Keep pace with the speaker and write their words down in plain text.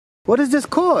What is this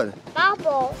called?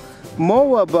 Bubbles.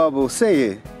 Mower bubbles. Say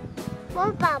it.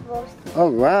 More bubbles.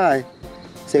 All right.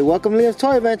 Say welcome Liam's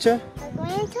Toy Adventure. We're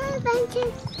going to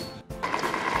adventure.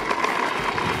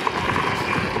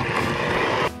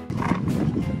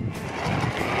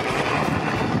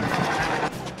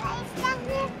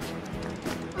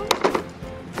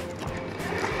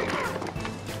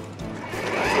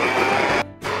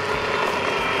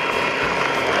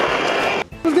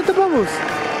 Let's get the bubbles.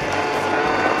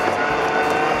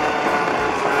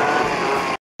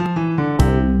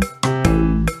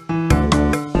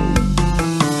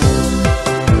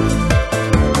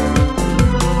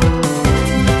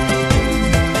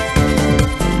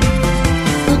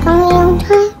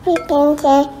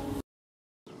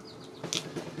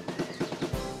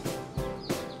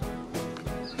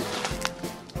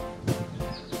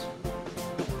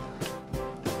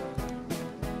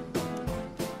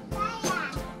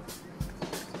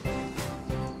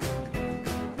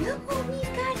 Look what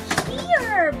we've got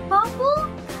here, Bubble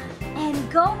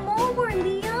and Go Mower,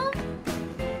 Liam.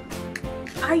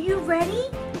 Are you ready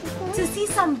to see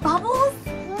some bubbles?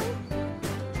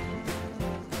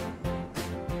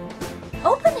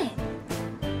 Open it.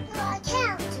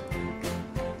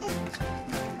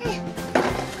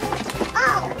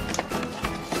 Oh,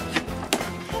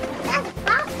 that's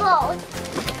bubbles.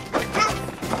 That's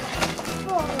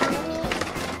cool, Mommy.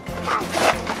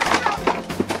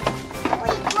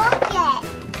 Wait, look it.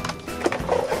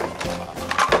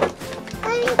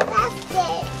 Mommy, that's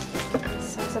it.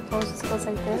 So I suppose this goes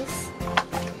like this.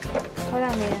 Hold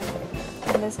on, Liam.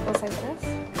 And this goes like this.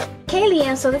 Okay,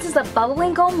 Liam, so this is a Bubble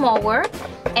and Go Mower.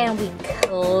 And we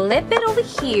clip it over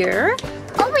here.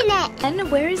 Open it. And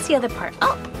where is the other part?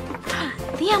 Oh,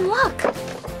 Liam, look.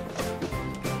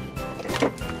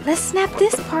 Let's snap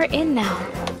this part in now.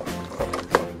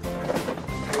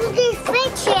 You can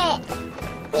switch it.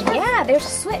 Yeah, there's a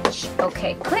switch.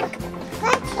 Okay, click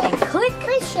Switch and it. click.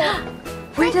 Push it.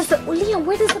 Where does the Liam?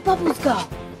 Where does the bubbles go?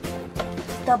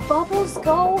 The bubbles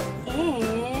go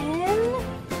in.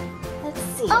 Let's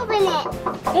see. Open it.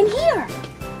 In here,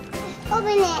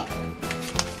 Open it.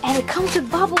 and it comes with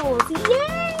bubbles.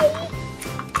 Yay!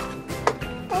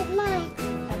 That's mine.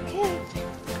 Okay.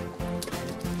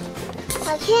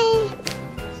 Okay.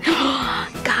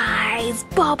 Guys,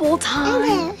 bubble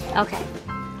time. Okay.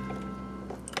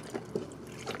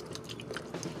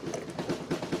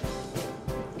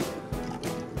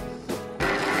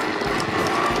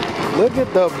 Look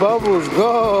at the bubbles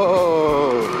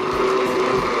go.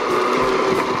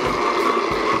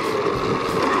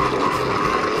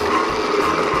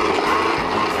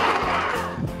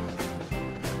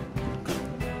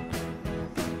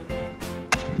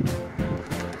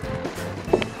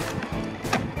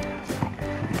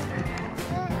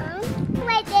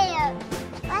 Right there.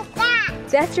 What's that?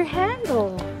 That's your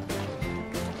handle.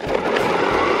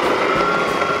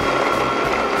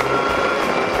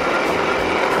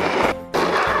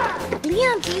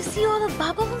 Liam, do you see all the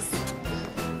bubbles?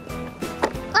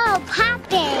 Oh,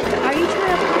 popping. Are you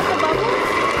trying to pop the bubbles?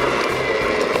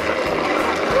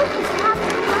 Look, it's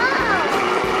popping. Oh.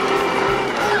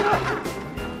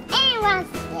 And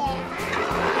what's there?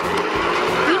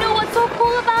 You know what's so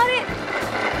cool about it?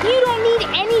 You don't need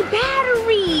any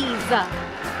batteries.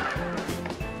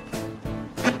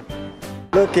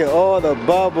 Look at all the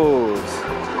bubbles.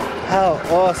 How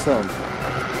awesome.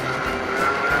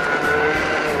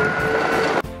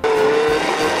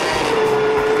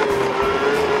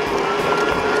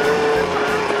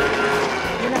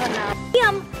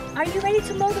 Liam, are you ready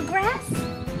to mow the grass?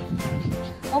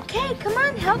 Okay, come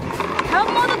on, help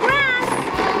mow the grass.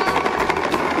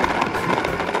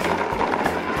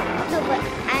 No, but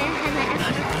I have my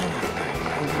extra.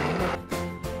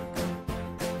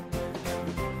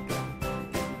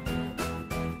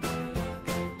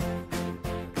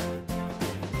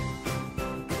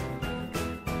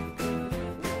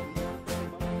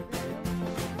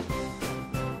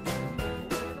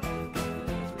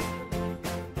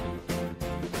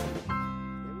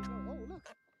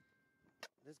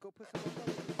 Let's go put some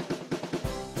bubbles.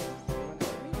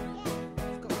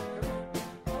 Let's go.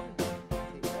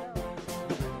 Take it out.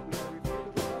 Refill it with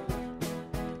bubbles.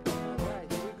 All right,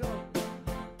 here we go.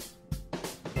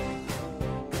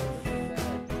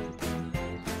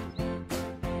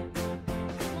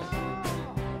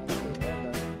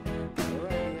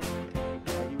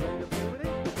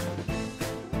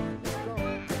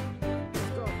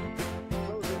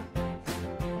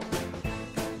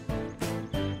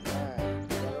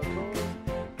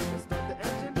 Let's start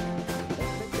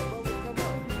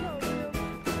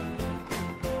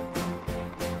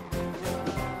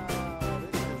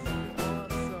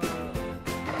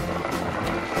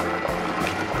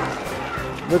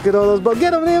Look at all those bubbles.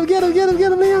 Get him, Liam. Get him, get him,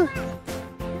 get him, Liam.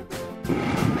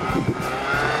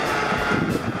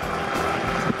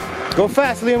 Go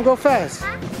fast, Liam. Go fast.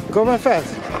 Go run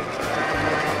fast.